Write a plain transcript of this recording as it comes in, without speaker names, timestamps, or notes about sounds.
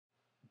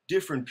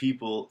different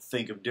people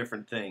think of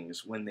different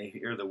things when they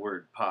hear the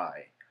word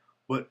pi.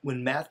 But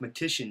when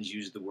mathematicians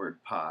use the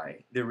word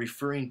pi, they're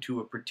referring to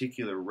a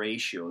particular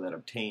ratio that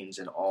obtains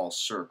in all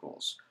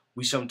circles.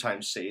 We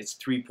sometimes say it's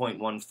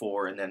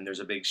 3.14 and then there's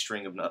a big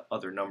string of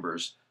other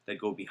numbers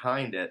that go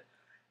behind it.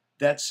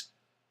 That's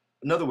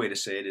another way to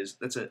say it is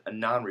that's a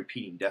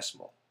non-repeating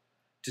decimal.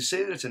 To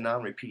say that it's a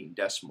non-repeating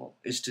decimal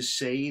is to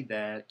say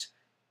that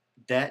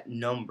that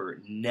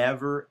number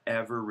never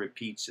ever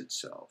repeats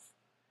itself.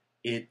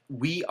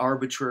 We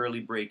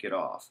arbitrarily break it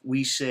off.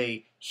 We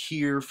say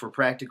here, for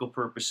practical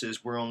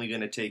purposes, we're only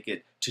going to take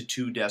it to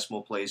 2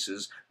 decimal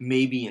places.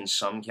 Maybe in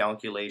some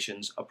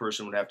calculations, a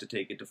person would have to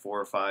take it to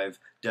 4 or 5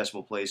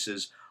 decimal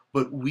places.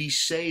 But we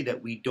say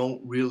that we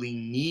don't really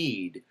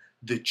need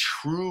the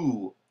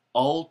true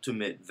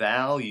ultimate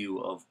value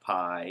of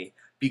pi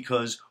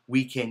because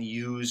we can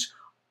use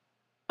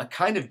a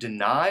kind of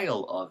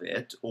denial of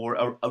it or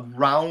a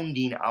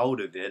rounding out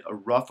of it, a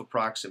rough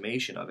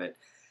approximation of it.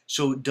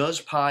 So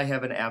does pi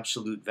have an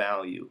absolute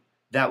value?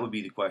 That would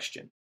be the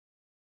question.